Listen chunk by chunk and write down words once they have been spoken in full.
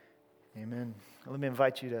Amen. Let me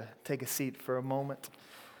invite you to take a seat for a moment.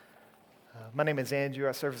 My name is Andrew.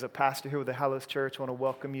 I serve as a pastor here with the Hallows Church. I want to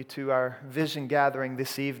welcome you to our vision gathering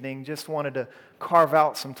this evening. Just wanted to carve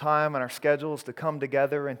out some time on our schedules to come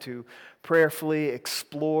together and to prayerfully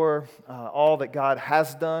explore all that God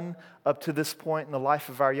has done up to this point in the life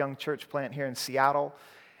of our young church plant here in Seattle,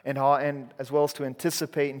 and as well as to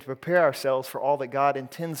anticipate and to prepare ourselves for all that God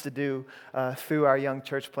intends to do through our young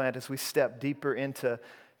church plant as we step deeper into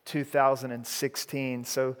 2016.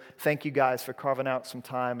 So thank you guys for carving out some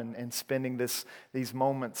time and spending these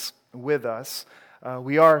moments with us.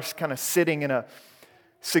 We are kind of sitting in a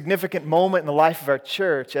significant moment in the life of our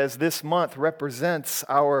church as this month represents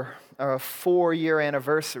our 4-year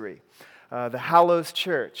anniversary. The Hallows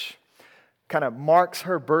Church kind of marks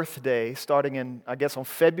her birthday starting on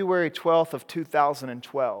February 12th of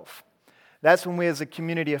 2012. That's when we as a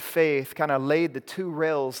community of faith kind of laid the two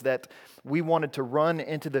rails that we wanted to run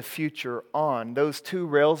into the future on. Those two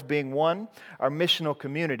rails being one, our missional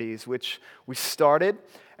communities, which we started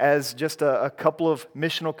as just a couple of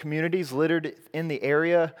missional communities littered in the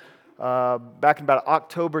area back in about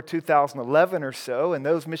October 2011 or so, and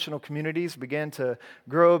those missional communities began to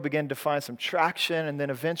grow, began to find some traction, and then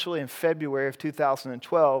eventually in February of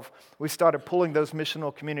 2012, we started pulling those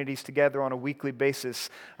missional communities together on a weekly basis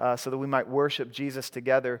so that we might worship Jesus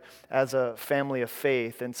together as a family of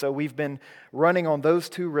faith. And so we've been running on those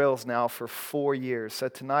two rails now for 4 years. So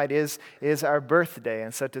tonight is our birthday,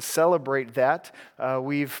 and so to celebrate that,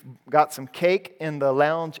 we've got some cake in the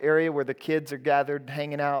lounge area where the kids are gathered,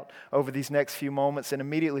 hanging out over these next few moments, and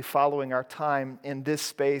immediately following our time in this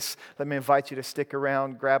space, let me invite you to stick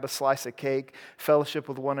around, grab a slice of cake, fellowship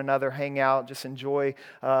with one another, hang out, just enjoy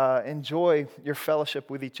your fellowship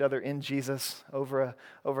with each other in Jesus over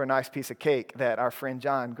a nice piece of cake that our friend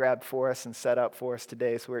John grabbed for us and set up for us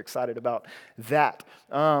today. So we're excited about that.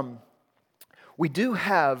 We do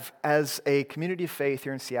have, as a community of faith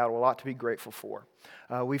here in Seattle, a lot to be grateful for.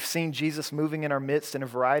 We've seen Jesus moving in our midst in a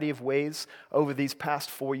variety of ways over these past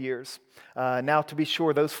 4 years. Now, to be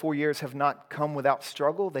sure, those 4 years have not come without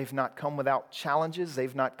struggle. They've not come without challenges.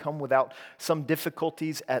 They've not come without some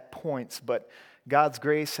difficulties at points. But God's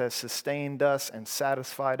grace has sustained us and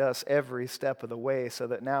satisfied us every step of the way so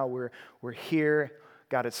that now we're here.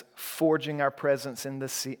 God is forging our presence in the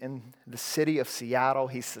city of Seattle.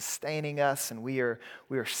 He's sustaining us, and we are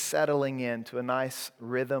settling into a nice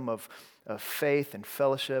rhythm of faith and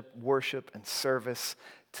fellowship, worship and service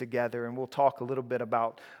together. And we'll talk a little bit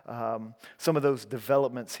about some of those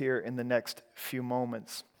developments here in the next few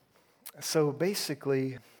moments. So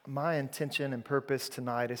basically, my intention and purpose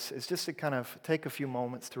tonight is just to kind of take a few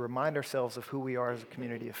moments to remind ourselves of who we are as a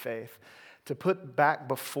community of faith, to put back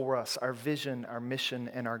before us our vision, our mission,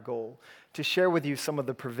 and our goal, to share with you some of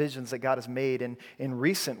the provisions that God has made in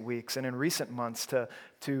recent weeks and in recent months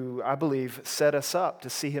to, I believe, set us up to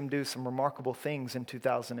see Him do some remarkable things in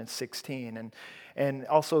 2016, and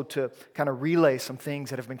also to kind of relay some things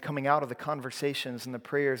that have been coming out of the conversations and the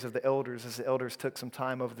prayers of the elders as the elders took some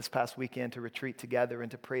time over this past weekend to retreat together and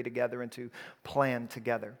to pray together and to plan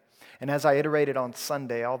together. And as I iterated on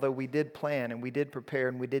Sunday, although we did plan and we did prepare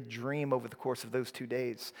and we did dream over the course of those 2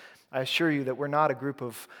 days, I assure you that we're not a group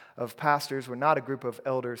of pastors, we're not a group of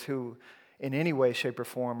elders who in any way, shape, or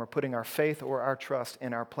form are putting our faith or our trust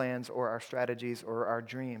in our plans or our strategies or our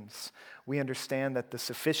dreams. We understand that the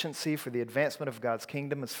sufficiency for the advancement of God's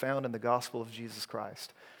kingdom is found in the gospel of Jesus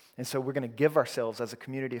Christ. And so we're going to give ourselves as a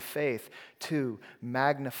community of faith to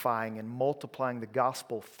magnifying and multiplying the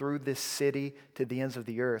gospel through this city to the ends of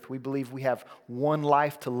the earth. We believe we have one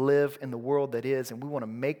life to live in the world that is, and we want to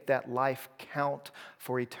make that life count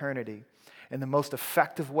for eternity. And the most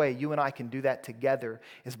effective way you and I can do that together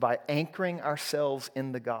is by anchoring ourselves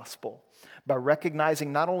in the gospel, by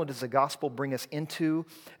recognizing not only does the gospel bring us into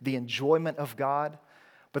the enjoyment of God,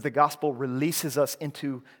 but the gospel releases us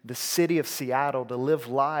into the city of Seattle to live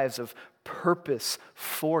lives of purpose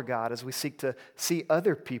for God as we seek to see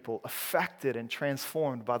other people affected and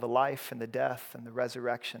transformed by the life and the death and the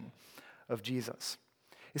resurrection of Jesus.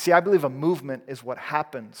 You see, I believe a movement is what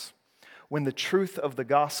happens when the truth of the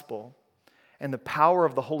gospel and the power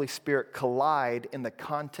of the Holy Spirit collide in the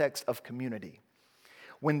context of community.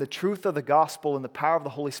 When the truth of the gospel and the power of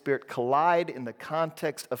the Holy Spirit collide in the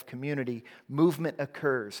context of community, movement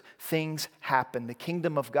occurs. Things happen. The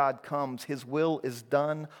kingdom of God comes. His will is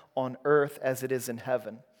done on earth as it is in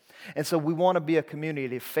heaven. And so we want to be a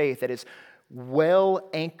community of faith that is well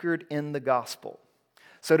anchored in the gospel.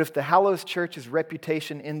 So that if the Hallows Church's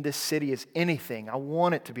reputation in this city is anything, I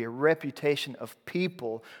want it to be a reputation of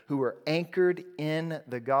people who are anchored in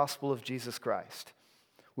the gospel of Jesus Christ.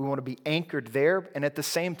 We want to be anchored there, and at the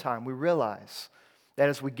same time, we realize that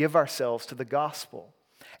as we give ourselves to the gospel,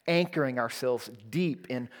 anchoring ourselves deep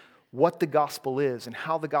in what the gospel is and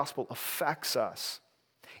how the gospel affects us,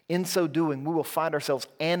 in so doing, we will find ourselves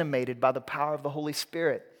animated by the power of the Holy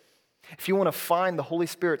Spirit. If you want to find the Holy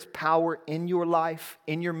Spirit's power in your life,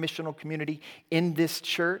 in your missional community, in this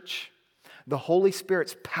church, the Holy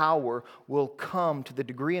Spirit's power will come to the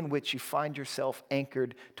degree in which you find yourself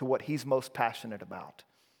anchored to what He's most passionate about.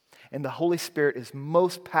 And the Holy Spirit is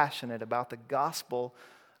most passionate about the gospel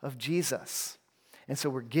of Jesus. And so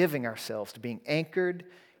we're giving ourselves to being anchored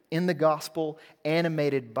in the gospel,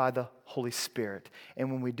 animated by the Holy Spirit. And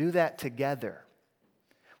when we do that together,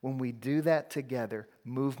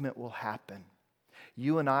 movement will happen.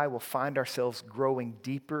 You and I will find ourselves growing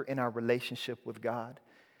deeper in our relationship with God.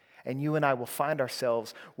 And you and I will find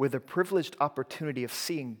ourselves with a privileged opportunity of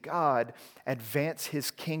seeing God advance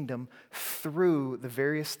His kingdom through the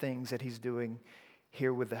various things that He's doing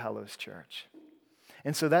here with the Hallows Church.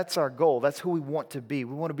 And so that's our goal. That's who we want to be.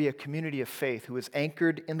 We want to be a community of faith who is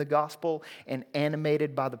anchored in the gospel and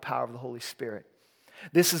animated by the power of the Holy Spirit.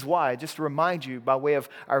 This is why, just to remind you, by way of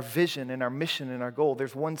our vision and our mission and our goal,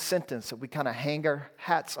 there's one sentence that we kind of hang our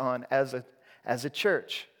hats on as a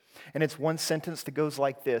church. And it's one sentence that goes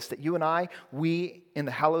like this, that you and I, we in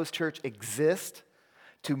the Hallows Church exist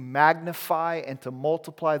to magnify and to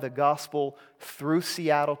multiply the gospel through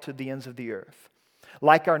Seattle to the ends of the earth.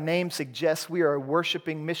 Like our name suggests, we are a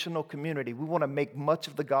worshiping missional community. We want to make much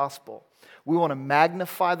of the gospel. We want to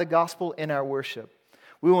magnify the gospel in our worship.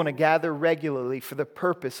 We want to gather regularly for the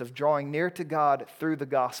purpose of drawing near to God through the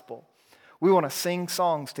gospel. We want to sing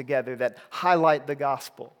songs together that highlight the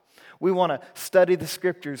gospel. We want to study the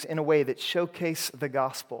scriptures in a way that showcase the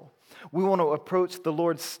gospel. We want to approach the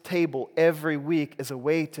Lord's table every week as a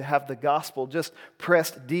way to have the gospel just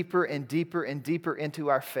pressed deeper and deeper and deeper into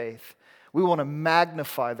our faith. We want to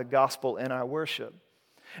magnify the gospel in our worship.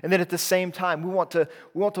 And then at the same time, we want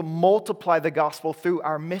to multiply the gospel through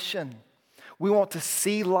our mission. We want to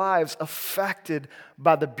see lives affected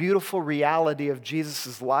by the beautiful reality of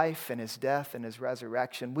Jesus' life and His death and His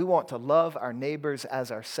resurrection. We want to love our neighbors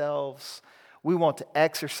as ourselves. We want to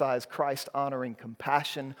exercise Christ-honoring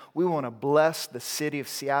compassion. We want to bless the city of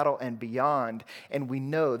Seattle and beyond. And we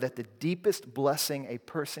know that the deepest blessing a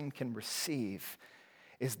person can receive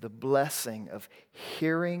is the blessing of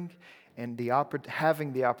hearing and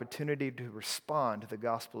having the opportunity to respond to the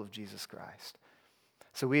gospel of Jesus Christ.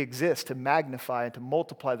 So we exist to magnify and to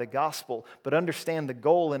multiply the gospel, but understand the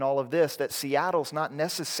goal in all of this, that Seattle's not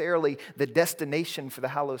necessarily the destination for the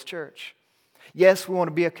Hallows Church. Yes, we want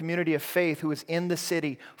to be a community of faith who is in the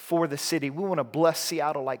city for the city. We want to bless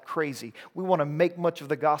Seattle like crazy. We want to make much of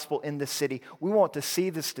the gospel in the city. We want to see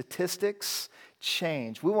the statistics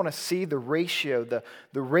change. We want to see the ratio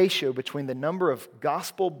between the number of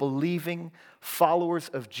gospel-believing followers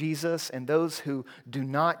of Jesus and those who do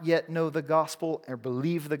not yet know the gospel or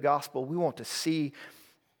believe the gospel. We want to see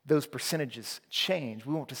those percentages change.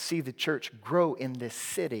 We want to see the church grow in this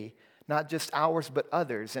city, not just ours but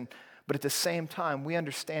others. But at the same time, we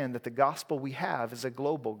understand that the gospel we have is a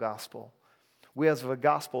global gospel. We have a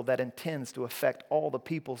gospel that intends to affect all the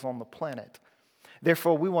peoples on the planet.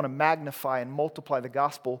 Therefore, we want to magnify and multiply the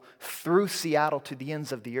gospel through Seattle to the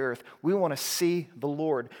ends of the earth. We want to see the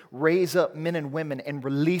Lord raise up men and women and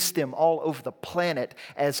release them all over the planet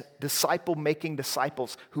as disciple-making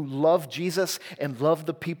disciples who love Jesus and love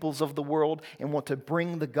the peoples of the world and want to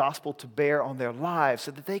bring the gospel to bear on their lives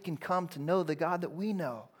so that they can come to know the God that we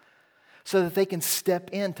know, so that they can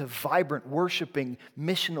step into vibrant, worshiping,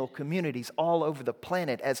 missional communities all over the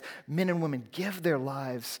planet as men and women give their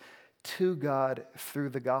lives to God through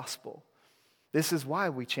the gospel. This is why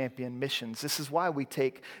we champion missions. This is why we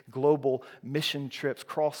take global mission trips,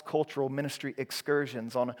 cross-cultural ministry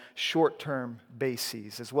excursions on a short-term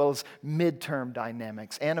basis, as well as mid-term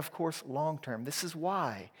dynamics, and of course, long-term. This is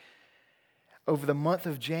why over the month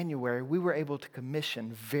of January, we were able to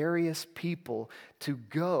commission various people to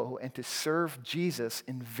go and to serve Jesus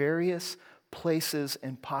in various places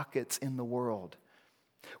and pockets in the world.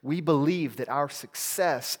 We believe that our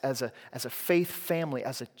success as a faith family,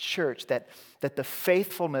 as a church, that the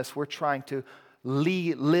faithfulness we're trying to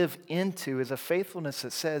live into is a faithfulness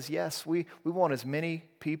that says, yes, we want as many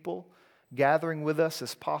people gathering with us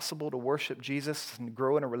as possible to worship Jesus and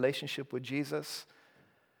grow in a relationship with Jesus.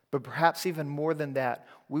 But perhaps even more than that,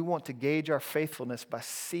 we want to gauge our faithfulness by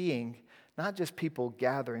seeing not just people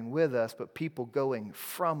gathering with us, but people going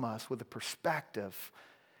from us with a perspective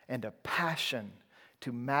and a passion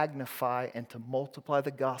to magnify and to multiply the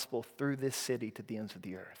gospel through this city to the ends of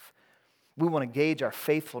the earth. We want to gauge our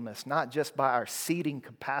faithfulness not just by our seating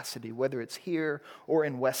capacity, whether it's here or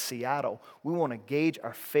in West Seattle. We want to gauge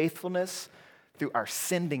our faithfulness through our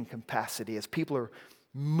sending capacity as people are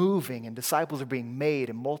moving and disciples are being made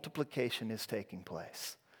and multiplication is taking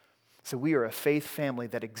place. So we are a faith family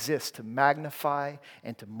that exists to magnify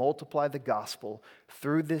and to multiply the gospel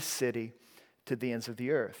through this city to the ends of the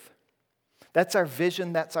earth. That's our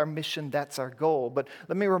vision, that's our mission, that's our goal. But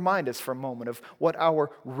let me remind us for a moment of what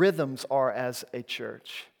our rhythms are as a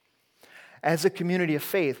church. As a community of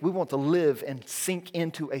faith, we want to live and sink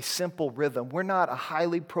into a simple rhythm. We're not a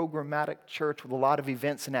highly programmatic church with a lot of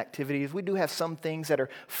events and activities. We do have some things that are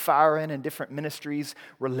firing and different ministries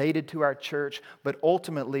related to our church, but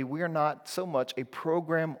ultimately we are not so much a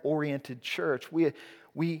program-oriented church.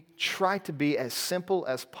 We try to be as simple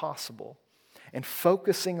as possible and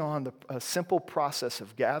focusing on a simple process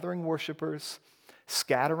of gathering worshipers,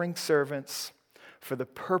 scattering servants for the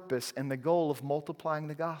purpose and the goal of multiplying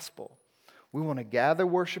the gospel. We want to gather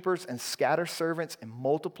worshipers and scatter servants and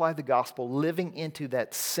multiply the gospel, living into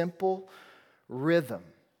that simple rhythm.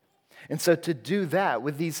 And so to do that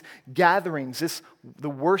with these gatherings, the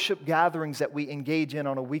worship gatherings that we engage in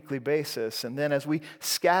on a weekly basis, and then as we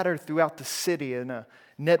scatter throughout the city in a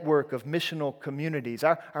network of missional communities,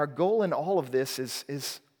 our goal in all of this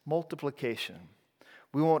is multiplication.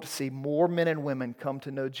 We want to see more men and women come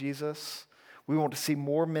to know Jesus. We want to see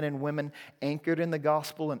more men and women anchored in the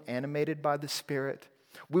gospel and animated by the Spirit.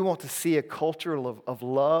 We want to see a culture of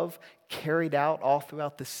love carried out all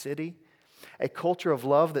throughout the city. A culture of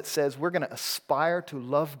love that says we're going to aspire to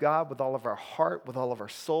love God with all of our heart, with all of our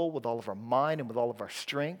soul, with all of our mind, and with all of our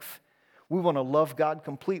strength. We want to love God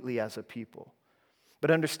completely as a people. But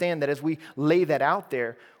understand that as we lay that out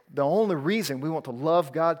there, the only reason we want to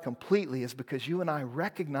love God completely is because you and I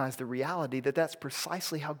recognize the reality that that's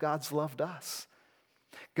precisely how God's loved us.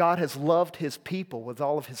 God has loved His people with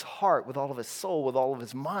all of His heart, with all of His soul, with all of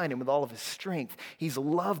His mind, and with all of His strength. He's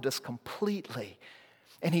loved us completely.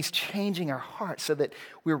 And He's changing our hearts so that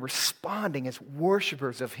we're responding as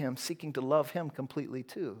worshipers of Him, seeking to love Him completely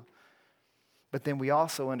too. But then we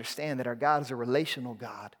also understand that our God is a relational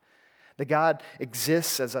God. That God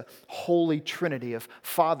exists as a holy trinity of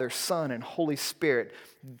Father, Son, and Holy Spirit,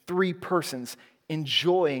 three persons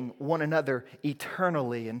enjoying one another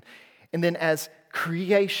eternally. And then as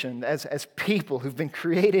creation, as people who've been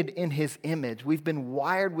created in His image, we've been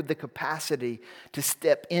wired with the capacity to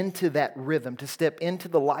step into that rhythm, to step into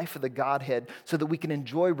the life of the Godhead so that we can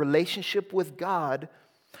enjoy relationship with God,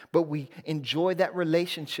 but we enjoy that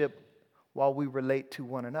relationship while we relate to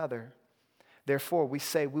one another. Therefore, we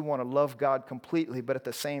say we want to love God completely, but at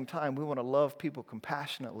the same time, we want to love people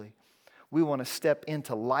compassionately. We want to step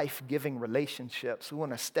into life-giving relationships. We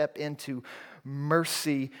want to step into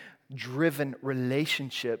mercy-driven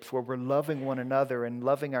relationships where we're loving one another and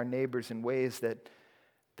loving our neighbors in ways that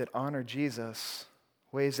honor Jesus,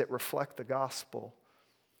 ways that reflect the gospel.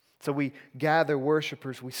 So we gather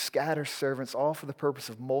worshipers, we scatter servants, all for the purpose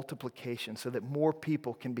of multiplication so that more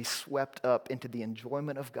people can be swept up into the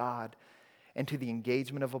enjoyment of God and to the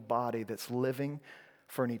engagement of a body that's living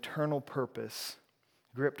for an eternal purpose,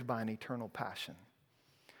 gripped by an eternal passion.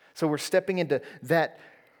 So we're stepping into that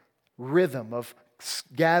rhythm of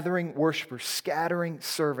gathering worshipers, scattering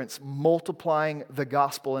servants, multiplying the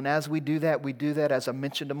gospel. And as we do that, as I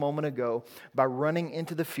mentioned a moment ago, by running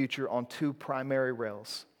into the future on two primary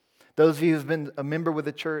rails. Those of you who've been a member with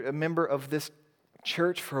the church, a member of this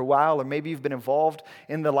church for a while, or maybe you've been involved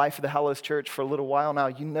in the life of the Hallows Church for a little while now,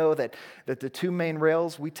 you know that the two main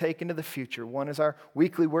rails we take into the future, one is our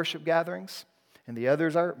weekly worship gatherings, and the other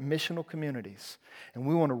is our missional communities. And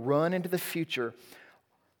we want to run into the future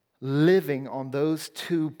living on those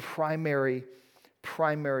two primary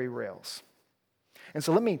rails. And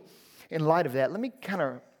so in light of that, let me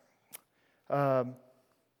kind of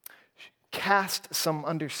cast some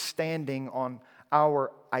understanding on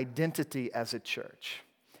our identity as a church.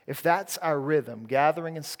 If that's our rhythm,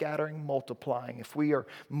 gathering and scattering, multiplying, if we are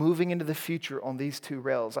moving into the future on these two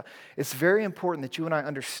rails, it's very important that you and I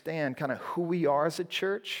understand kind of who we are as a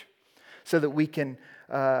church so that we can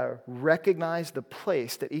recognize the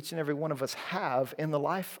place that each and every one of us have in the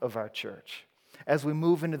life of our church as we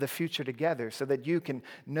move into the future together, so that you can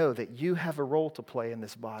know that you have a role to play in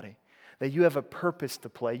this body, that you have a purpose to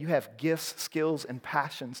play. You have gifts, skills, and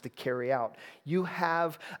passions to carry out. You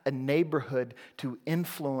have a neighborhood to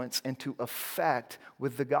influence and to affect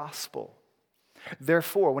with the gospel.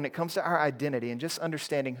 Therefore, when it comes to our identity and just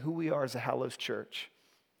understanding who we are as a Hallows Church,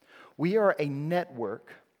 we are a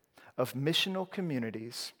network of missional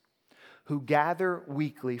communities who gather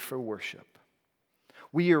weekly for worship.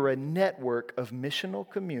 We are a network of missional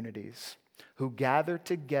communities who gather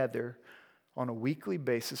together on a weekly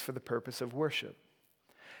basis for the purpose of worship.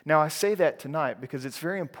 Now, I say that tonight because it's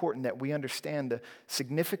very important that we understand the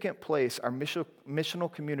significant place our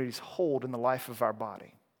missional communities hold in the life of our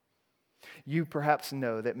body. You perhaps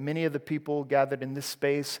know that many of the people gathered in this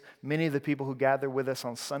space, many of the people who gather with us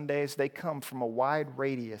on Sundays, they come from a wide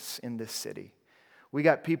radius in this city. We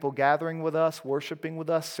got people gathering with us, worshiping with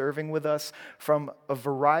us, serving with us from a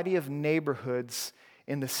variety of neighborhoods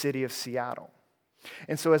in the city of Seattle.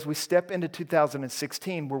 And so as we step into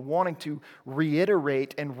 2016, we're wanting to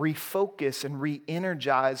reiterate and refocus and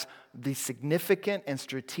re-energize the significant and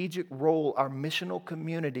strategic role our missional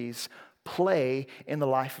communities play in the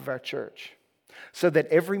life of our church, so that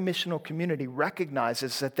every missional community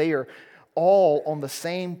recognizes that they are all on the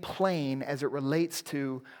same plane as it relates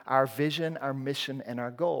to our vision, our mission, and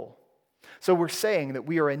our goal. So we're saying that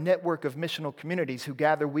we are a network of missional communities who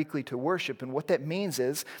gather weekly to worship, and what that means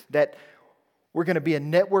is that we're going to be a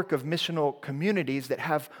network of missional communities that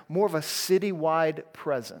have more of a citywide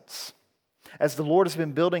presence. As the Lord has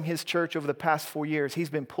been building His church over the past 4 years, He's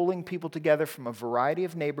been pulling people together from a variety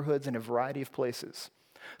of neighborhoods and a variety of places.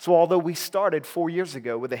 So although we started 4 years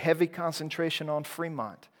ago with a heavy concentration on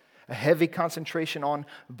Fremont, a heavy concentration on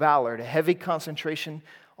Ballard, a heavy concentration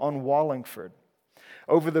on Wallingford,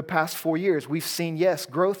 over the past 4 years, we've seen, yes,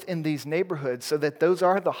 growth in these neighborhoods so that those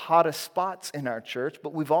are the hottest spots in our church,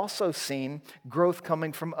 but we've also seen growth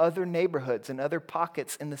coming from other neighborhoods and other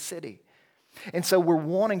pockets in the city. And so we're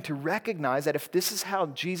wanting to recognize that if this is how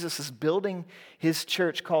Jesus is building His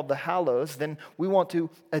church called the Hallows, then we want to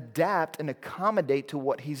adapt and accommodate to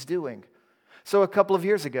what He's doing. So a couple of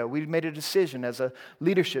years ago, we made a decision as a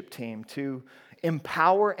leadership team to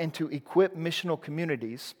empower and to equip missional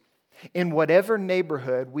communities. In whatever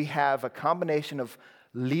neighborhood, we have a combination of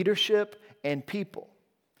leadership and people.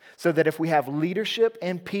 So that if we have leadership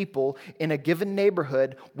and people in a given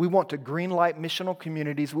neighborhood, we want to greenlight missional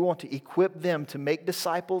communities. We want to equip them to make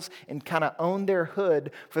disciples and kind of own their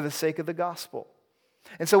hood for the sake of the gospel.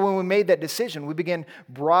 And so when we made that decision, we began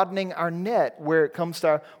broadening our net where it comes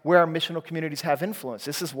to where our missional communities have influence.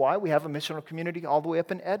 This is why we have a missional community all the way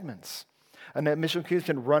up in Edmonds. And that missional community has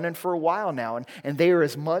been running for a while now, and they are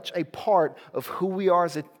as much a part of who we are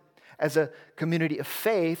as a community of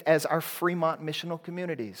faith as our Fremont missional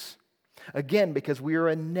communities. Again, because we are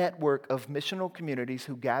a network of missional communities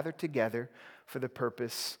who gather together for the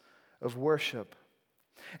purpose of worship.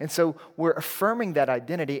 And so we're affirming that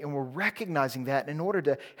identity, and we're recognizing that in order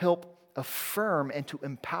to help affirm and to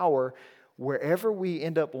empower wherever we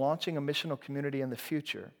end up launching a missional community in the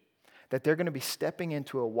future, that they're going to be stepping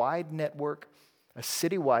into a wide network, a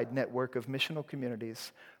citywide network of missional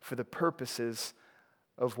communities for the purposes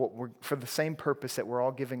of for the same purpose that we're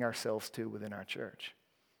all giving ourselves to within our church.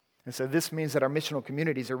 And so this means that our missional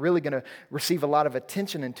communities are really going to receive a lot of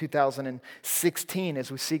attention in 2016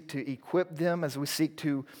 as we seek to equip them, as we seek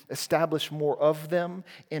to establish more of them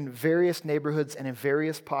in various neighborhoods and in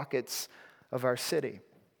various pockets of our city.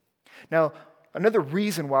 Now, another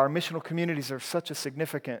reason why our missional communities are such a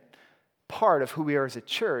significant part of who we are as a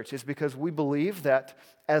church is because we believe that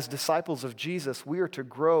as disciples of Jesus, we are to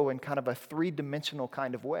grow in kind of a three-dimensional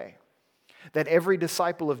kind of way. That every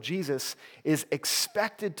disciple of Jesus is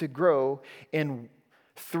expected to grow in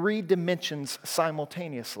 3 dimensions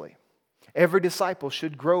simultaneously. Every disciple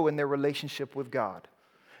should grow in their relationship with God.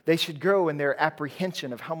 They should grow in their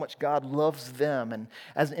apprehension of how much God loves them and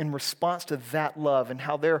as in response to that love and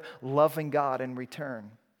how they're loving God in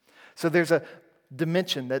return. So there's a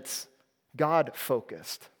dimension that's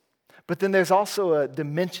God-focused. But then there's also a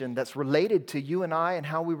dimension that's related to you and I and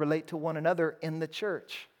how we relate to one another in the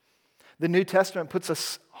church. The New Testament puts a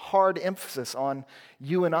hard emphasis on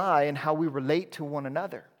you and I and how we relate to one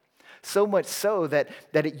another. So much so that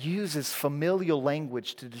it uses familial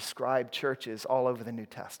language to describe churches all over the New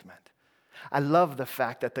Testament. I love the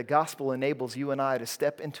fact that the gospel enables you and I to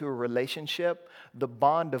step into a relationship, the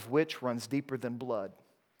bond of which runs deeper than blood.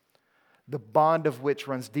 The bond of which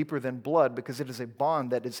runs deeper than blood because it is a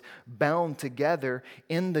bond that is bound together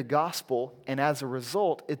in the gospel, and as a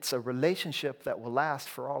result, it's a relationship that will last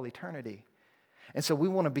for all eternity. And so we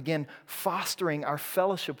want to begin fostering our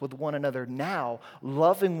fellowship with one another now,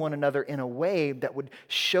 loving one another in a way that would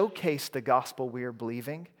showcase the gospel we are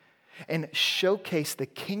believing and showcase the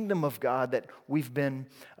kingdom of God that we've been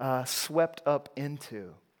swept up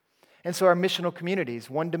into. And so our missional communities,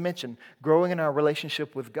 one dimension, growing in our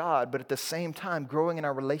relationship with God, but at the same time growing in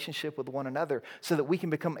our relationship with one another so that we can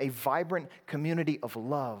become a vibrant community of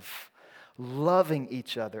love, loving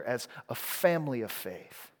each other as a family of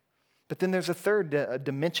faith. But then there's a third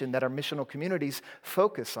dimension that our missional communities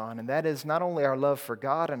focus on, and that is not only our love for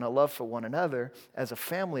God and our love for one another as a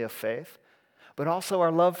family of faith, but also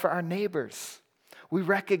our love for our neighbors. We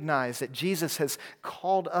recognize that Jesus has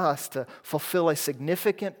called us to fulfill a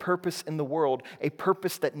significant purpose in the world, a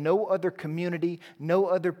purpose that no other community, no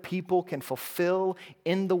other people can fulfill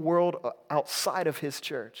in the world outside of His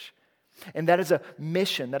church. And that is a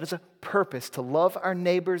mission, that is a purpose to love our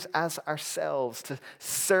neighbors as ourselves, to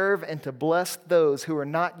serve and to bless those who are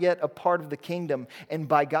not yet a part of the kingdom, and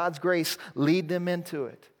by God's grace, lead them into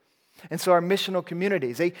it. And so our missional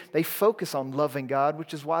communities, they focus on loving God,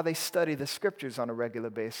 which is why they study the scriptures on a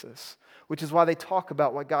regular basis, which is why they talk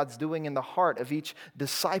about what God's doing in the heart of each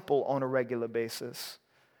disciple on a regular basis.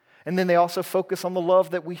 And then they also focus on the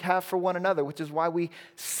love that we have for one another, which is why we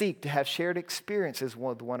seek to have shared experiences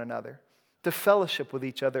with one another, to fellowship with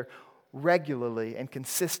each other regularly and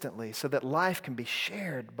consistently so that life can be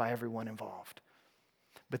shared by everyone involved.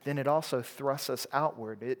 But then it also thrusts us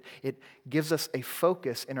outward. It gives us a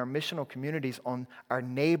focus in our missional communities on our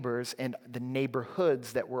neighbors and the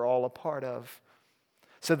neighborhoods that we're all a part of.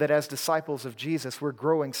 So that as disciples of Jesus, we're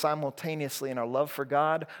growing simultaneously in our love for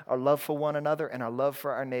God, our love for one another, and our love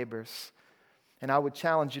for our neighbors. And I would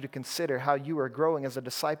challenge you to consider how you are growing as a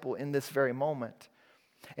disciple in this very moment.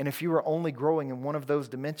 And if you are only growing in one of those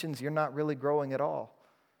dimensions, you're not really growing at all.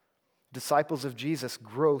 Disciples of Jesus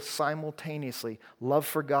grow simultaneously. Love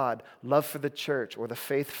for God, love for the church or the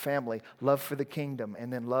faith family, love for the kingdom,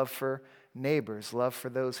 and then love for neighbors, love for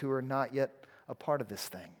those who are not yet a part of this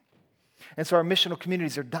thing. And so our missional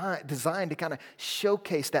communities are designed to kind of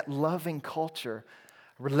showcase that loving culture,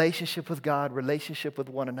 relationship with God, relationship with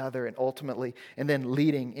one another, and ultimately, and then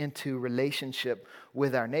leading into relationship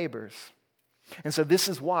with our neighbors. And so this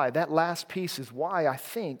is why, that last piece is why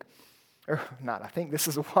this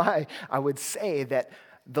is why I would say that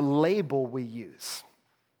the label we use,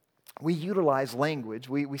 we utilize language.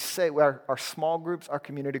 We say our small groups, our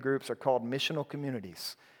community groups are called missional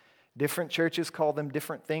communities. Different churches call them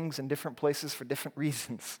different things in different places for different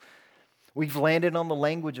reasons. We've landed on the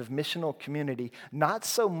language of missional community, not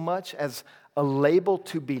so much as a label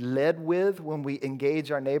to be led with when we engage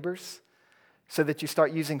our neighbors, so that you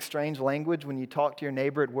start using strange language when you talk to your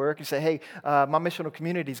neighbor at work. You say, hey, my missional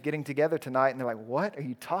community is getting together tonight. And they're like, what are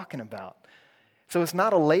you talking about? So it's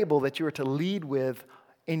not a label that you are to lead with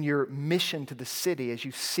in your mission to the city as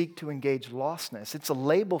you seek to engage lostness. It's a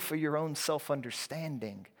label for your own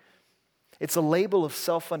self-understanding. It's a label of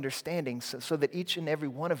self-understanding so that each and every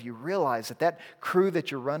one of you realize that crew that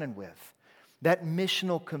you're running with, that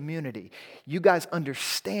missional community, you guys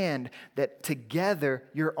understand that together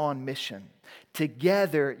you're on mission.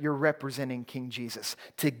 Together, you're representing King Jesus.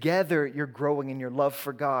 Together, you're growing in your love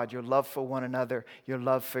for God, your love for one another, your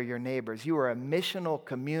love for your neighbors. You are a missional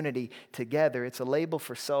community together. It's a label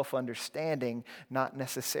for self-understanding, not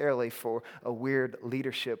necessarily for a weird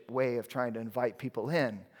leadership way of trying to invite people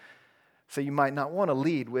in. So you might not want to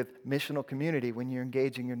lead with missional community when you're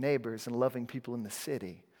engaging your neighbors and loving people in the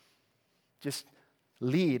city. Just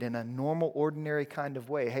lead in a normal, ordinary kind of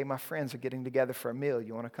way. Hey, my friends are getting together for a meal.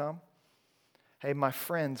 You want to come? Hey, my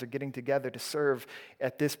friends are getting together to serve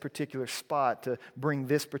at this particular spot, to bring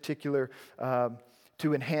this particular,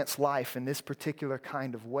 to enhance life in this particular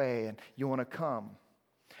kind of way, and you want to come.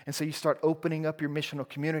 And so you start opening up your missional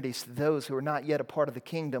communities to those who are not yet a part of the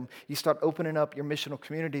kingdom. You start opening up your missional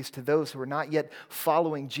communities to those who are not yet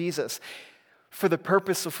following Jesus for the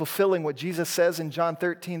purpose of fulfilling what Jesus says in John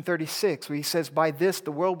 13:36, where He says, by this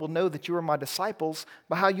the world will know that you are my disciples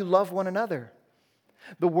by how you love one another.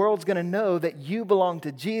 The world's going to know that you belong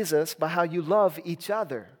to Jesus by how you love each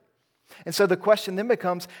other. And so the question then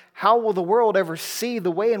becomes, how will the world ever see the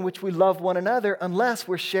way in which we love one another unless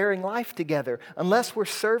we're sharing life together, unless we're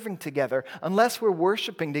serving together, unless we're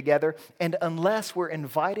worshiping together, and unless we're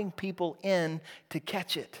inviting people in to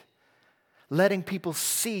catch it? Letting people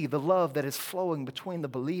see the love that is flowing between the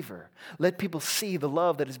believer. Let people see the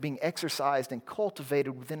love that is being exercised and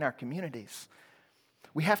cultivated within our communities.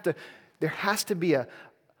 There has to be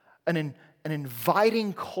an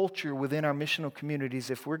inviting culture within our missional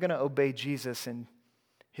communities if we're going to obey Jesus in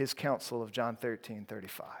His counsel of John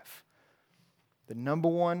 13:35. The number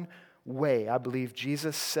one way I believe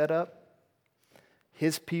Jesus set up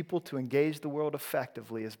His people to engage the world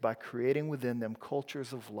effectively is by creating within them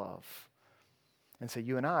cultures of love. And so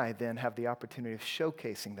you and I then have the opportunity of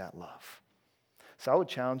showcasing that love. So I would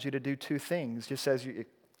challenge you to do two things, just as you,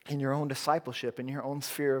 in your own discipleship, in your own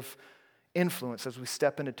sphere of influence as we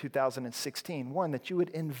step into 2016. One, that you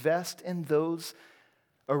would invest in those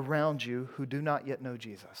around you who do not yet know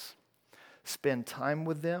Jesus. spend time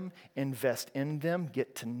with them, invest in them,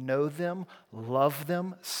 get to know them, love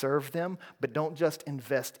them, serve them, but don't just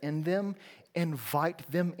invest in them,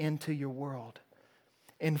 invite them into your world.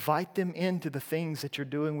 Invite them into the things that you're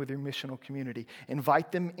doing with your missional community.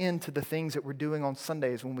 Invite them into the things that we're doing on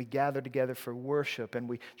Sundays when we gather together for worship and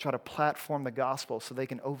we try to platform the gospel so they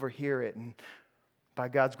can overhear it and by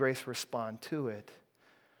God's grace respond to it.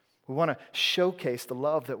 We want to showcase the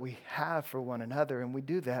love that we have for one another, and we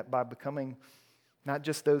do that by becoming not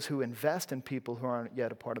just those who invest in people who aren't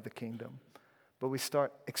yet a part of the kingdom, but we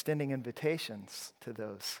start extending invitations to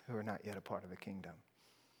those who are not yet a part of the kingdom.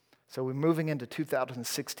 So we're moving into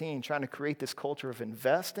 2016, trying to create this culture of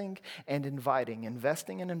investing and inviting,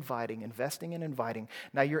 investing and inviting, investing and inviting.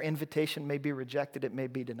 Now your invitation may be rejected, it may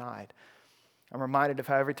be denied. I'm reminded of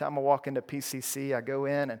how every time I walk into PCC, I go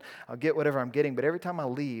in and I'll get whatever I'm getting, but every time I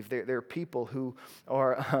leave, there are people who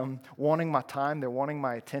are wanting my time, they're wanting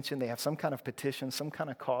my attention, they have some kind of petition, some kind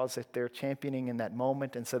of cause that they're championing in that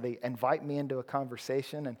moment, and so they invite me into a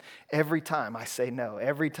conversation, and every time I say no,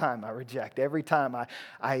 every time I reject, every time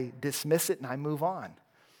I dismiss it and I move on.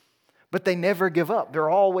 But they never give up. They're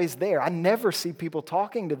always there. I never see people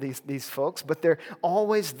talking to these folks, but they're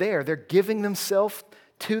always there. They're giving themselves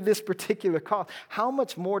to this particular cause. How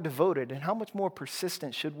much more devoted and how much more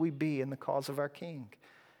persistent should we be in the cause of our King?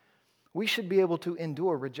 We should be able to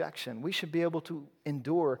endure rejection. We should be able to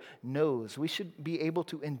endure no's. We should be able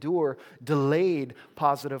to endure delayed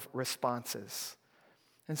positive responses.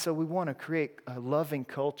 And so we want to create a loving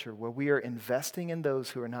culture where we are investing in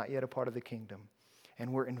those who are not yet a part of the kingdom.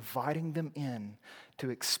 And we're inviting them in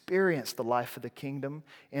to experience the life of the kingdom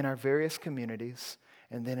in our various communities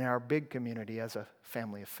and then in our big community as a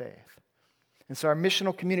family of faith. And so our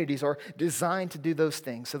missional communities are designed to do those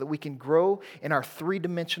things so that we can grow in our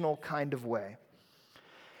three-dimensional kind of way.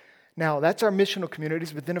 Now, that's our missional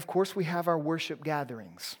communities, but then, of course, we have our worship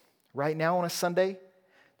gatherings. Right now on a Sunday,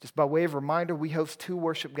 just by way of reminder, we host 2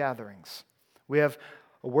 worship gatherings. We have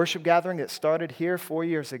a worship gathering that started here 4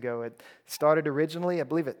 years ago. It started originally, I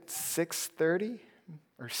believe, at 6:30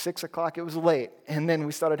 or 6 o'clock. It was late. And then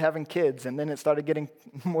we started having kids, and then it started getting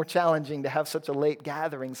more challenging to have such a late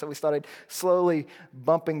gathering. So we started slowly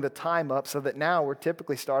bumping the time up so that now we're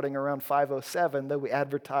typically starting around 5:07, though we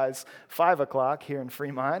advertise 5 o'clock here in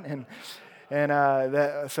Fremont.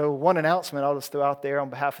 So one announcement I'll just throw out there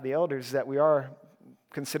on behalf of the elders is that we are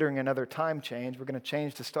considering another time change. We're going to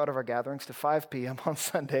change the start of our gatherings to 5 p.m. on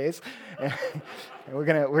Sundays. And we're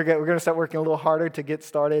going to start working a little harder to get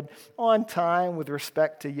started on time with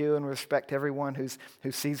respect to you and respect to everyone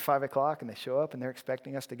who sees 5 o'clock and they show up and they're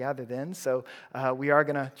expecting us to gather then. So we are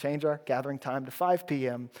going to change our gathering time to 5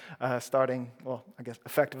 p.m. Starting, well, I guess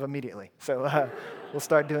effective immediately. So we'll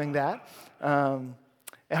start doing that. And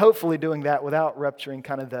hopefully doing that without rupturing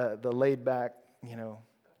kind of the laid back,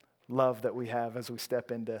 love that we have as we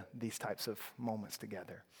step into these types of moments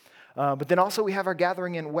together. But then also we have our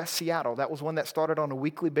gathering in West Seattle. That was one that started on a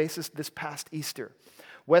weekly basis this past Easter.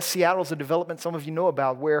 West Seattle is a development some of you know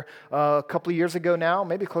about where a couple of years ago now,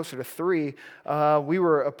 maybe closer to 3, we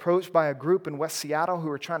were approached by a group in West Seattle who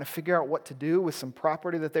were trying to figure out what to do with some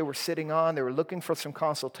property that they were sitting on. They were looking for some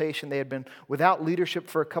consultation. They had been without leadership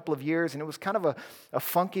for a couple of years, and it was kind of a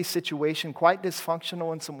funky situation, quite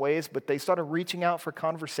dysfunctional in some ways, but they started reaching out for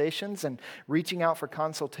conversations and reaching out for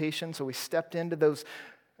consultation, so we stepped into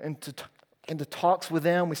talks with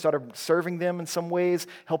them. We started serving them in some ways,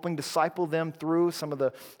 helping disciple them through some of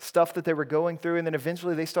the stuff that they were going through. And then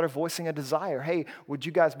eventually they started voicing a desire. Hey, would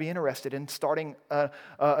you guys be interested in starting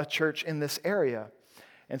a church in this area?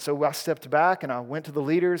 And so I stepped back and I went to the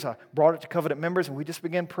leaders. I brought it to covenant members and we just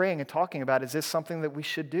began praying and talking about, is this something that we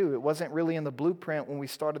should do? It wasn't really in the blueprint when we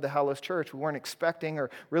started the Hallows Church. We weren't expecting or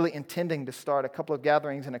really intending to start a couple of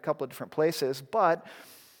gatherings in a couple of different places, but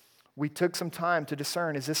we took some time to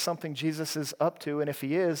discern, is this something Jesus is up to? And if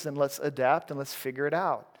he is, then let's adapt and let's figure it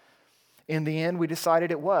out. In the end, we decided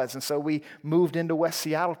it was. And so we moved into West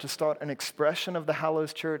Seattle to start an expression of the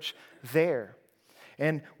Hallows Church there.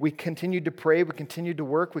 And we continued to pray, we continued to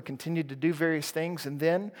work, we continued to do various things. And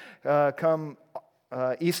then come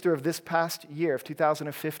Easter of this past year, of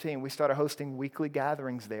 2015, we started hosting weekly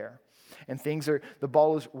gatherings there. And the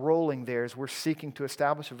ball is rolling there as we're seeking to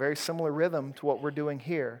establish a very similar rhythm to what we're doing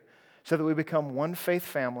here, so that we become one faith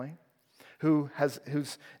family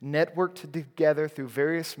who's networked together through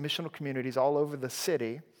various missional communities all over the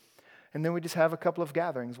city. And then we just have a couple of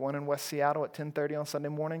gatherings, one in West Seattle at 10:30 on Sunday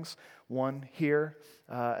mornings, one here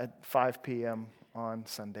at 5 p.m. on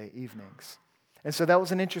Sunday evenings. And so that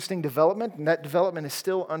was an interesting development, and that development is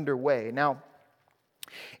still underway. Now,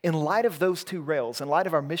 in light of those 2 rails, in light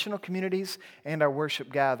of our missional communities and our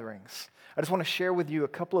worship gatherings, I just want to share with you a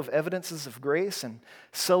couple of evidences of grace and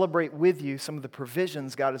celebrate with you some of the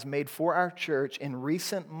provisions God has made for our church in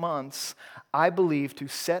recent months, I believe, to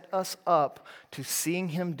set us up to seeing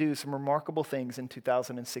Him do some remarkable things in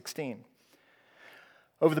 2016.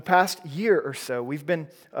 Over the past year or so, we've been,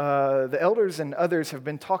 the elders and others have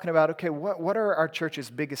been talking about, okay, what are our church's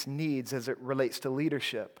biggest needs as it relates to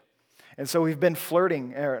leadership? And so we've been floating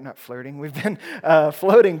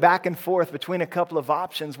back and forth between a couple of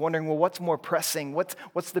options, wondering, well, what's more pressing? What's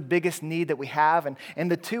the biggest need that we have?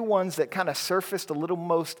 And the two ones that kind of surfaced a little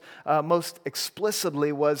most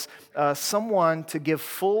explicitly was someone to give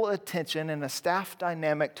full attention and a staff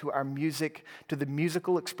dynamic to our music, to the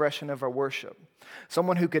musical expression of our worship.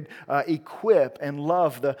 Someone who could equip and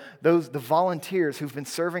love the volunteers who've been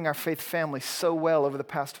serving our faith family so well over the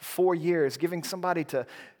past 4 years, giving somebody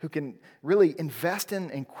who can really invest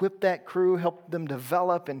in and equip that crew, help them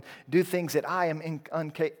develop and do things that I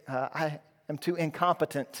am too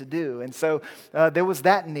incompetent to do. And so there was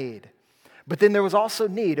that need. But then there was also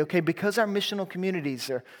need, okay, because our missional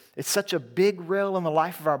communities it's such a big rail in the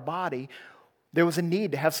life of our body. There was a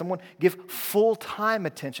need to have someone give full-time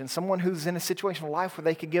attention, someone who's in a situation of life where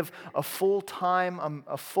they could give a full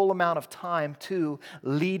amount of time to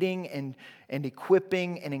leading and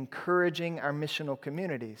equipping and encouraging our missional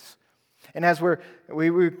communities. And as we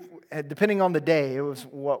were, depending on the day, it was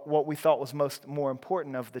what we thought was more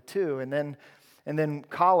important of the two. And then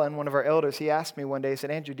Colin, one of our elders, he asked me one day, he said,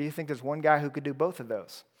 Andrew, do you think there's one guy who could do both of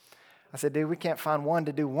those? I said, dude, we can't find one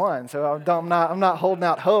to do one. So I'm not holding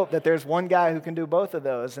out hope that there's one guy who can do both of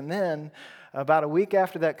those. And then about a week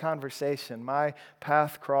after that conversation, my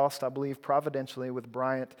path crossed, I believe, providentially with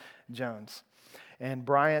Bryant Jones. And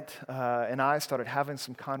Bryant and I started having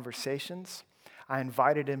some conversations. I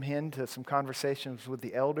invited him into some conversations with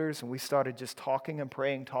the elders, and we started just talking and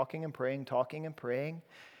praying.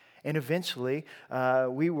 And eventually,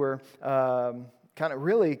 we were kind of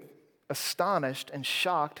really astonished and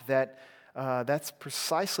shocked that that's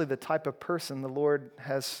precisely the type of person the Lord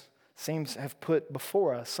seems to have put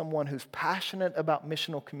before us, someone who's passionate about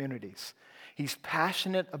missional communities. He's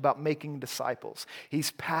passionate about making disciples.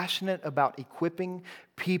 He's passionate about equipping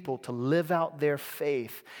people to live out their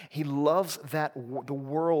faith. He loves the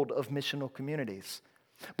world of missional communities.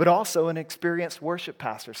 But also an experienced worship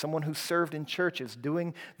pastor, someone who served in churches,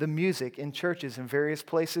 doing the music in churches in various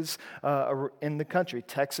places in the country,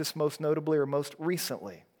 Texas most notably or most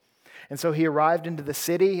recently. And so he arrived into the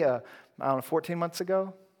city, 14 months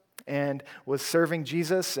ago, and was serving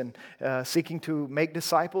Jesus and seeking to make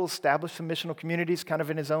disciples, establish some missional communities kind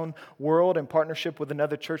of in his own world in partnership with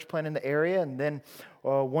another church plant in the area. And then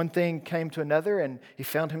one thing came to another, and he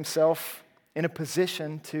found himself in a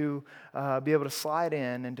position to be able to slide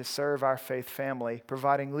in and to serve our faith family,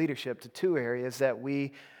 providing leadership to two areas that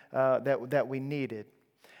we needed.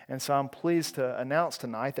 And so I'm pleased to announce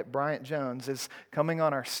tonight that Bryant Jones is coming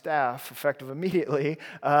on our staff, effective immediately,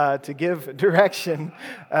 to give direction,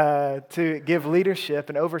 to give leadership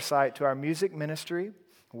and oversight to our music ministry,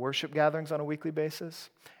 worship gatherings on a weekly basis,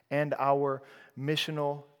 and our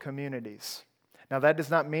missional communities. Now, that does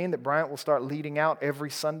not mean that Bryant will start leading out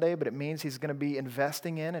every Sunday, but it means he's going to be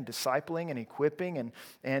investing in and discipling and equipping,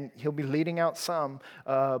 and he'll be leading out some,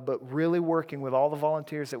 but really working with all the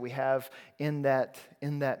volunteers that we have in that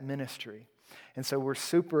ministry. And so we're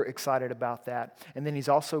super excited about that. And then he's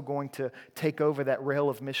also going to take over that rail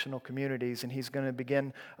of missional communities, and he's going to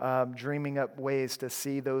begin dreaming up ways to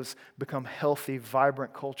see those become healthy,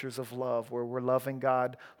 vibrant cultures of love, where we're loving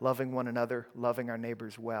God, loving one another, loving our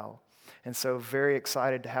neighbors well. And so very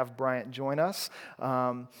excited to have Bryant join us.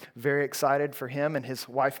 Very excited for him and his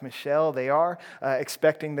wife, Michelle. They are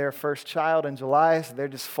expecting their first child in July, so they're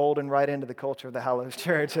just folding right into the culture of the Hallows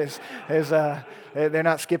Church. They're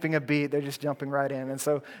not skipping a beat. They're just jumping right in. And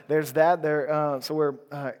so there's that. So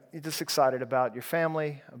we're just excited about your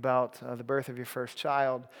family, about the birth of your first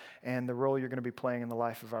child, and the role you're going to be playing in the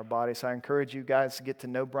life of our body. So I encourage you guys to get to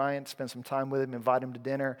know Bryant, spend some time with him, invite him to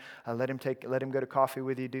dinner, let him go to coffee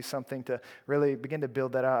with you, do something to really begin to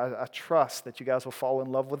build that out. I trust that you guys will fall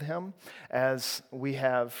in love with him as we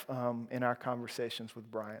have in our conversations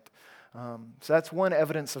with Bryant. So that's one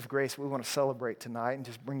evidence of grace we want to celebrate tonight and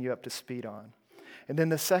just bring you up to speed on. And then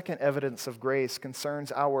the second evidence of grace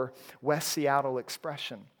concerns our West Seattle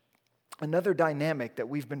expression. Another dynamic that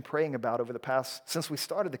we've been praying about over the past, since we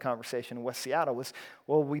started the conversation in West Seattle was,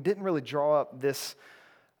 we didn't really draw up this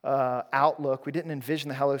outlook. We didn't envision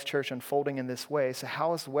the Hallows Church unfolding in this way. So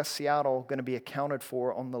how is West Seattle going to be accounted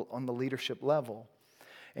for on the leadership level?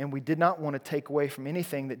 And we did not want to take away from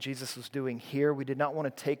anything that Jesus was doing here. We did not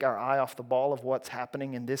want to take our eye off the ball of what's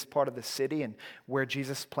happening in this part of the city and where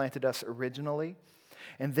Jesus planted us originally.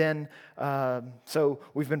 And then, so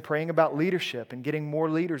we've been praying about leadership and getting more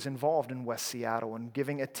leaders involved in West Seattle and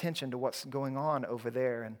giving attention to what's going on over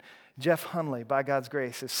there. And Jeff Hunley, by God's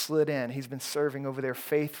grace, has slid in. He's been serving over there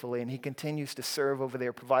faithfully, and he continues to serve over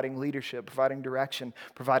there, providing leadership, providing direction,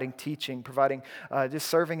 providing teaching, providing just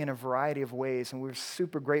serving in a variety of ways. And we're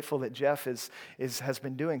super grateful that Jeff has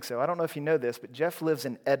been doing so. I don't know if you know this, but Jeff lives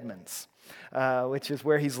in Edmonds. Which is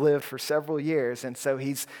where he's lived for several years. And so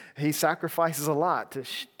he sacrifices a lot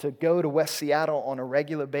to go to West Seattle on a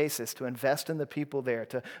regular basis, to invest in the people there,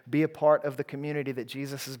 to be a part of the community that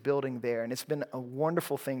Jesus is building there. And it's been a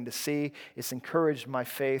wonderful thing to see. It's encouraged my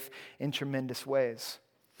faith in tremendous ways.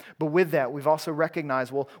 But with that, we've also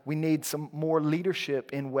recognized, well, we need some more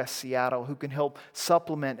leadership in West Seattle who can help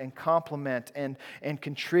supplement and complement and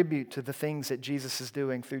contribute to the things that Jesus is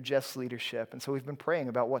doing through Jeff's leadership. And so we've been praying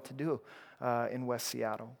about what to do in West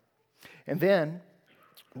Seattle. And then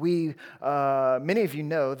many of you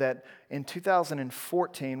know that in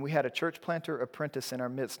 2014, we had a church planter apprentice in our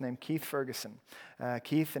midst named Keith Ferguson.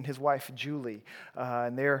 Keith and his wife, Julie,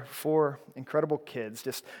 and their 4 incredible kids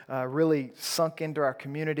just really sunk into our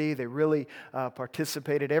community. They really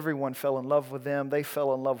participated. Everyone fell in love with them. They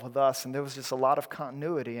fell in love with us. And there was just a lot of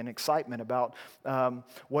continuity and excitement about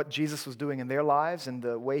what Jesus was doing in their lives and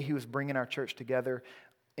the way he was bringing our church together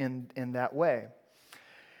in that way.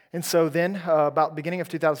 And so then, about the beginning of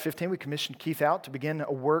 2015, we commissioned Keith out to begin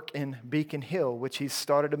a work in Beacon Hill, which he's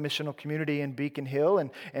started a missional community in Beacon Hill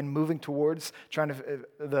and moving towards trying to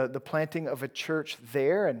the planting of a church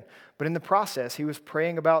there. But in the process, he was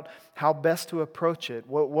praying about how best to approach it,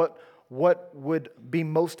 what would be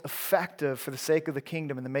most effective for the sake of the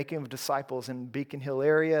kingdom and the making of disciples in Beacon Hill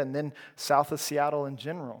area and then south of Seattle in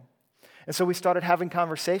general. And so we started having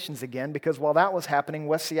conversations again because while that was happening,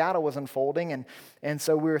 West Seattle was unfolding. And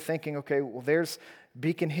so we were thinking, okay, well, there's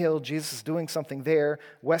Beacon Hill, Jesus is doing something there.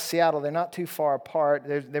 West Seattle, they're not too far apart.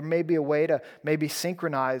 There may be a way to maybe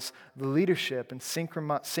synchronize the leadership and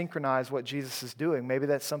synchronize what Jesus is doing. Maybe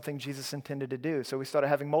that's something Jesus intended to do. So we started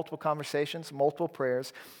having multiple conversations, multiple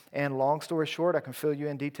prayers. And long story short, I can fill you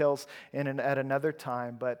in details at another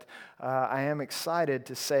time. But I am excited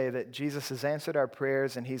to say that Jesus has answered our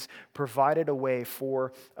prayers and he's provided a way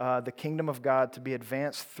for the kingdom of God to be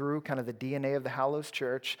advanced through kind of the DNA of the Hallows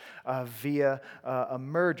Church via a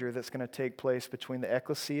merger that's going to take place between the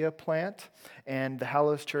Ecclesia plant and the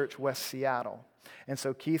Hallows Church West Seattle. And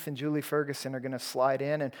so Keith and Julie Ferguson are going to slide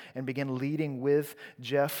in and begin leading with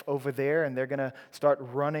Jeff over there, and they're going to start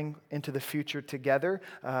running into the future together,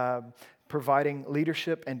 providing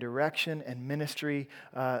leadership and direction and ministry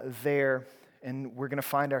there. And we're going to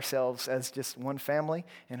find ourselves as just one family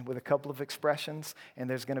and with a couple of expressions, and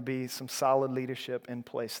there's going to be some solid leadership in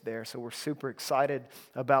place there. So we're super excited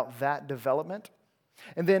about that development.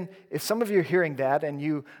 And then if some of you are hearing that and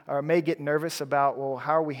you may get nervous about, well,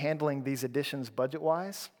 how are we handling these additions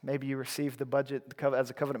budget-wise? Maybe you received the budget, as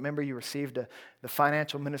a covenant member, you received the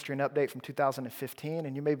financial ministry and update from 2015,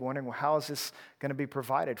 and you may be wondering, well, how is this going to be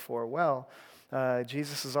provided for? Well,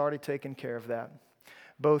 Jesus has already taken care of that.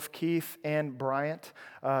 Both Keith and Bryant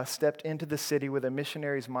stepped into the city with a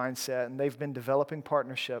missionary's mindset, and they've been developing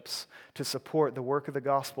partnerships to support the work of the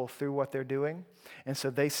gospel through what they're doing. And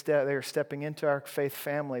so they're stepping into our faith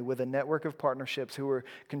family with a network of partnerships who are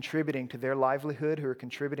contributing to their livelihood, who are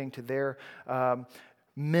contributing to their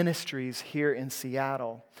ministries here in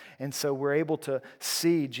Seattle. And so we're able to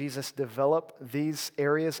see Jesus develop these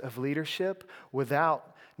areas of leadership without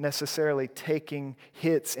necessarily taking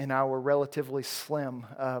hits in our relatively slim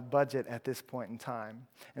budget at this point in time.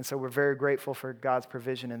 And so we're very grateful for God's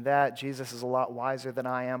provision in that. Jesus is a lot wiser than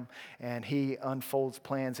I am, and he unfolds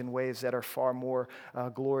plans in ways that are far more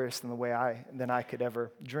glorious than I could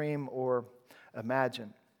ever dream or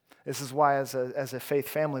imagine. This is why as a faith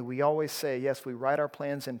family, we always say, yes, we write our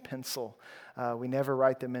plans in pencil. We never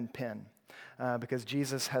write them in pen. Because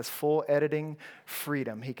Jesus has full editing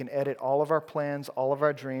freedom. He can edit all of our plans, all of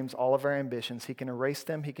our dreams, all of our ambitions. He can erase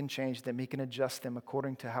them, he can change them, he can adjust them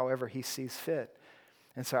according to however he sees fit.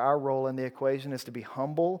 And so our role in the equation is to be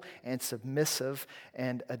humble and submissive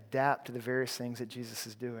and adapt to the various things that Jesus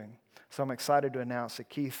is doing. So I'm excited to announce that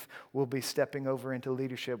Keith will be stepping over into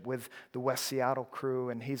leadership with the West Seattle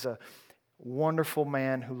crew, and he's wonderful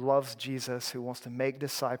man who loves Jesus, who wants to make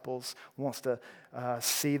disciples, wants to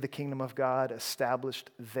see the kingdom of God established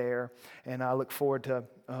there. And I look forward to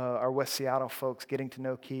our West Seattle folks getting to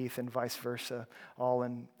know Keith and vice versa, all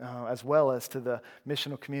in, as well as to the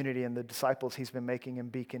missional community and the disciples he's been making in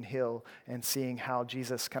Beacon Hill, and seeing how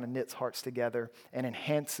Jesus kind of knits hearts together and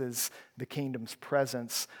enhances the kingdom's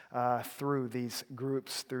presence through these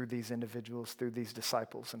groups, through these individuals, through these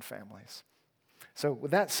disciples and families. So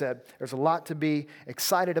with that said, there's a lot to be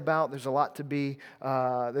excited about. There's a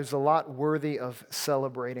lot worthy of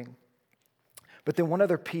celebrating. But then one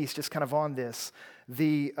other piece, just kind of on this,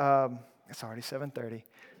 it's already 7:30.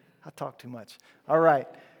 I talk too much. All right.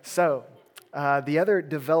 So the other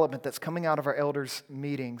development that's coming out of our elders'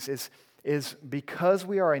 meetings is because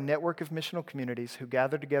we are a network of missional communities who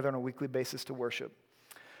gather together on a weekly basis to worship.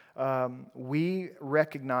 We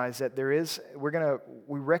recognize that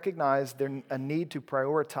we recognize a need to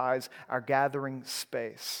prioritize our gathering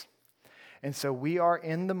space. And so we are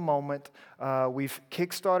in the moment, we've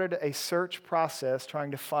kickstarted a search process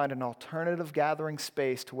trying to find an alternative gathering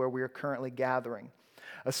space to where we are currently gathering.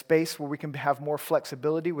 A space where we can have more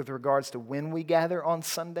flexibility with regards to when we gather on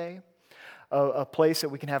Sunday. A place that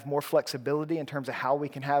we can have more flexibility in terms of how we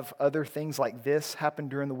can have other things like this happen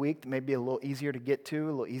during the week that may be a little easier to get to,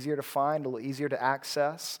 a little easier to find, a little easier to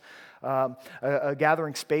access. A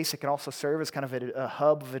gathering space that can also serve as kind of a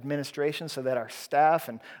hub of administration so that our staff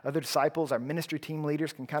and other disciples, our ministry team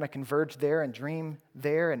leaders can kind of converge there and dream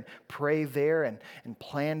there and pray there and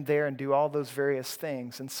plan there and do all those various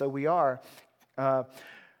things. And so we are not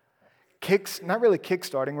really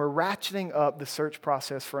kickstarting, we're ratcheting up the search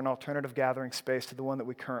process for an alternative gathering space to the one that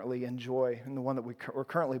we currently enjoy and the one that we're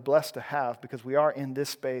currently blessed to have, because we are in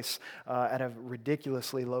this space at a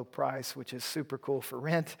ridiculously low price, which is super cool for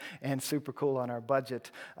rent and super cool on our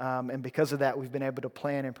budget. And because of that, we've been able to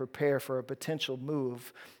plan and prepare for a potential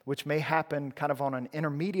move, which may happen kind of on an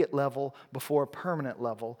intermediate level before a permanent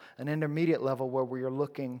level, an intermediate level where we are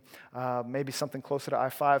looking maybe something closer to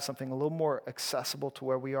I-5, something a little more accessible to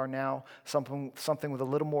where we are now, something with a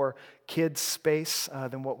little more kids space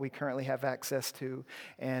than what we currently have access to.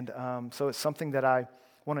 And so it's something that I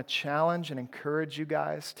want to challenge and encourage you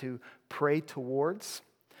guys to pray towards,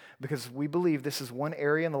 because we believe this is one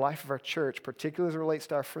area in the life of our church, particularly as it relates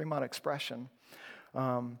to our Fremont expression,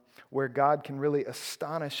 where God can really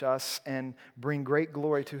astonish us and bring great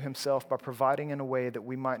glory to himself by providing in a way that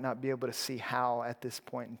we might not be able to see how at this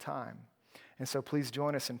point in time. And so please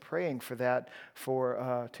join us in praying for that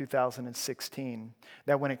for 2016.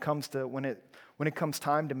 That when it comes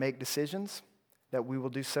time to make decisions, that we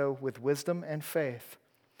will do so with wisdom and faith.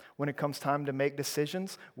 When it comes time to make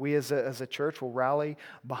decisions, we as a church will rally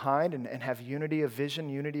behind and have unity of vision,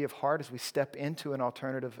 unity of heart as we step into an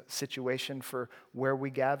alternative situation for where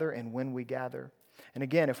we gather and when we gather. And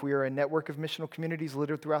again, if we are a network of missional communities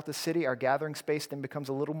littered throughout the city, our gathering space then becomes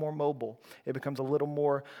a little more mobile. It becomes a little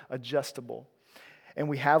more adjustable. And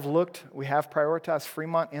we have prioritized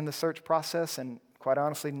Fremont in the search process, and quite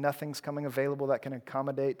honestly, nothing's coming available that can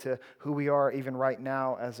accommodate to who we are even right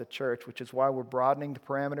now as a church, which is why we're broadening the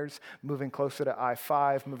parameters, moving closer to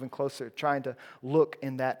I-5, moving closer, trying to look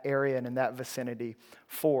in that area and in that vicinity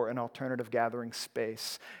for an alternative gathering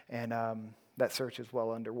space. And that search is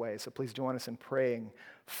well underway. So please join us in praying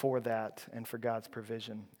for that and for God's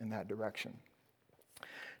provision in that direction.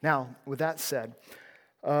 Now, with that said,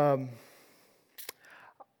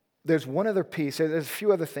 there's one other piece. There's a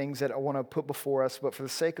few other things that I want to put before us, but for the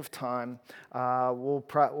sake of time,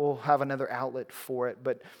 we'll have another outlet for it.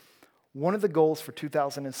 But one of the goals for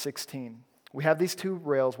 2016, we have these two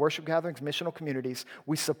rails, worship gatherings, missional communities.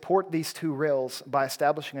 We support these two rails by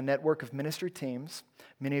establishing a network of ministry teams.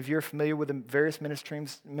 Many of you are familiar with the various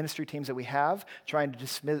ministry teams that we have, trying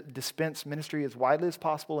to dispense ministry as widely as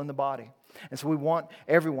possible in the body. And so we want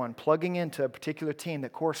everyone plugging into a particular team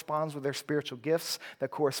that corresponds with their spiritual gifts,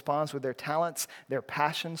 that corresponds with their talents, their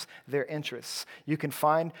passions, their interests. You can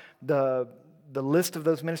find the list of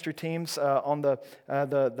those ministry teams on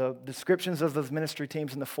the descriptions of those ministry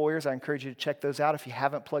teams in the foyers. I encourage you to check those out if you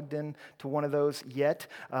haven't plugged in to one of those yet.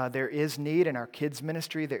 There is need in our kids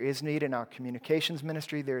ministry. There is need in our communications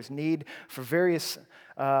ministry. There's need for various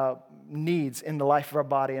needs in the life of our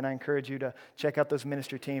body, and I encourage you to check out those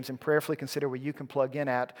ministry teams and prayerfully consider where you can plug in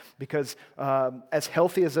at, because as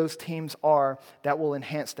healthy as those teams are, that will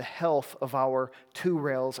enhance the health of our two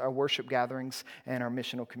rails, our worship gatherings, and our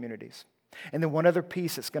missional communities. And then one other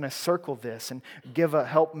piece that's going to circle this and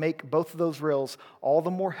help make both of those rails all the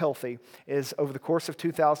more healthy is over the course of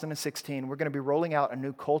 2016, we're going to be rolling out a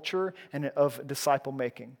new culture of disciple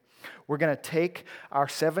making. We're going to take our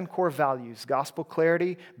 7 core values, gospel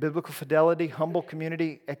clarity, biblical fidelity, humble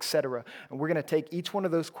community, etc. And we're going to take each one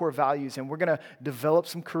of those core values and we're going to develop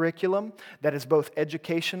some curriculum that is both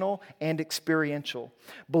educational and experiential,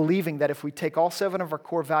 believing that if we take all 7 of our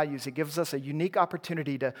core values, it gives us a unique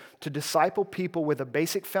opportunity to disciple people with a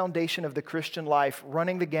basic foundation of the Christian life,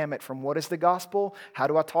 running the gamut from what is the gospel, how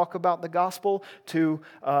do I talk about the gospel, to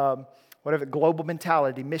global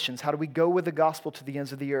mentality, missions. How do we go with the gospel to the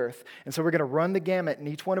ends of the earth? And so we're going to run the gamut, and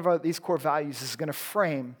each one of these core values is going to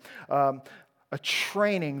frame a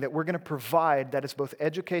training that we're going to provide that is both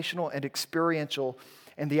educational and experiential.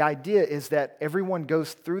 And the idea is that everyone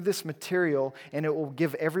goes through this material, and it will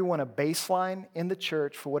give everyone a baseline in the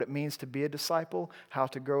church for what it means to be a disciple, how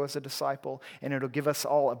to grow as a disciple, and it'll give us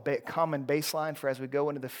all a common baseline for as we go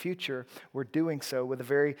into the future, we're doing so with a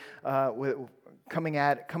very coming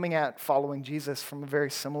at following Jesus from a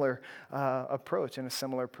very similar approach and a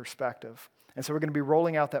similar perspective. And so we're going to be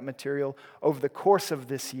rolling out that material over the course of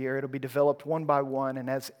this year. It'll be developed one by one, and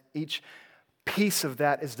as each piece of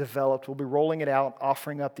that is developed, we'll be rolling it out,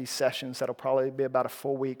 offering up these sessions that'll probably be about a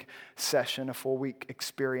 4-week session, a 4-week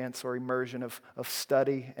experience or immersion of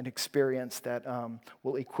study and experience that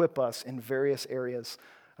will equip us in various areas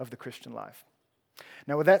of the Christian life.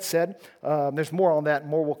 Now, with that said, there's more on that,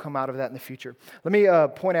 and more will come out of that in the future. Let me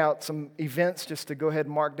point out some events just to go ahead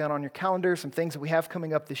and mark down on your calendar, some things that we have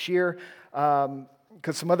coming up this year,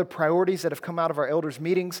 because some other priorities that have come out of our elders'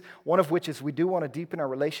 meetings, one of which is we do want to deepen our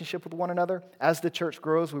relationship with one another. As the church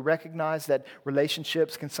grows, we recognize that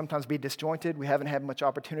relationships can sometimes be disjointed. We haven't had much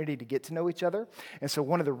opportunity to get to know each other. And so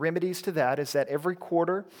one of the remedies to that is that every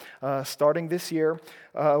quarter, starting this year,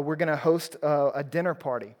 we're going to host a dinner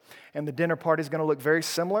party. And the dinner party is going to look very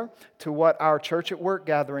similar to what our church at work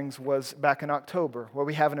gatherings was back in October, where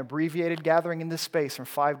we have an abbreviated gathering in this space from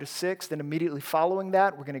 5 to 6. Then immediately following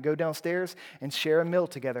that, we're going to go downstairs and share a meal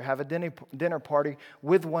together, have a dinner party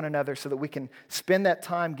with one another so that we can spend that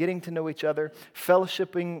time getting to know each other,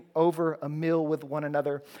 fellowshipping over a meal with one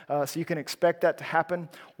another. So you can expect that to happen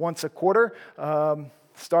once a quarter,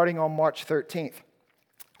 starting on March 13th.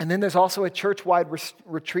 And then there's also a church-wide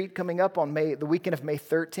retreat coming up on the weekend of May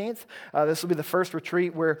 13th. This will be the first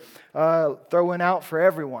retreat we're throwing out for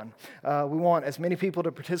everyone. We want as many people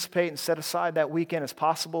to participate and set aside that weekend as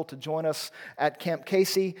possible to join us at Camp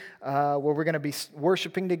Casey, where we're going to be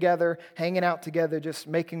worshiping together, hanging out together, just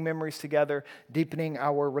making memories together, deepening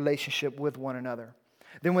our relationship with one another.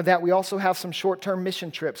 Then with that, we also have some short-term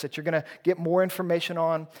mission trips that you're going to get more information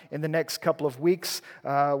on in the next couple of weeks.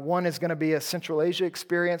 One is going to be a Central Asia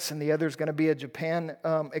experience, and the other is going to be a Japan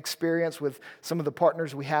experience with some of the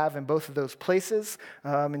partners we have in both of those places.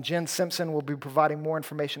 And Jen Simpson will be providing more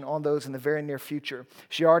information on those in the very near future.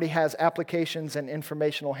 She already has applications and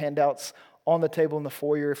informational handouts on the table in the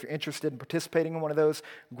foyer. If you're interested in participating in one of those,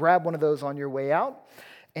 grab one of those on your way out.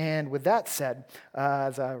 And with that said,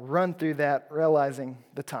 as I run through that, realizing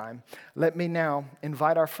the time, let me now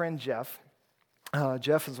invite our friend Jeff.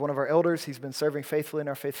 Jeff is one of our elders. He's been serving faithfully in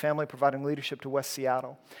our faith family, providing leadership to West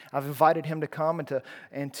Seattle. I've invited him to come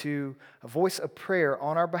and to voice a prayer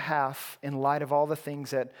on our behalf in light of all the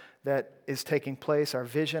things that is taking place, our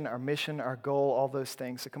vision, our mission, our goal, all those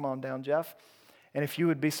things. So come on down, Jeff. And if you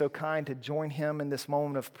would be so kind to join him in this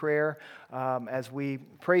moment of prayer as we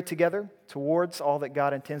pray together towards all that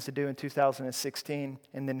God intends to do in 2016.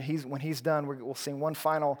 And then when he's done, we'll sing one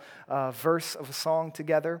final verse of a song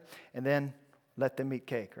together, and then let them eat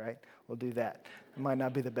cake, right? We'll do that. It might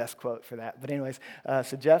not be the best quote for that. But anyways,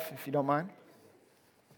 so Jeff, if you don't mind.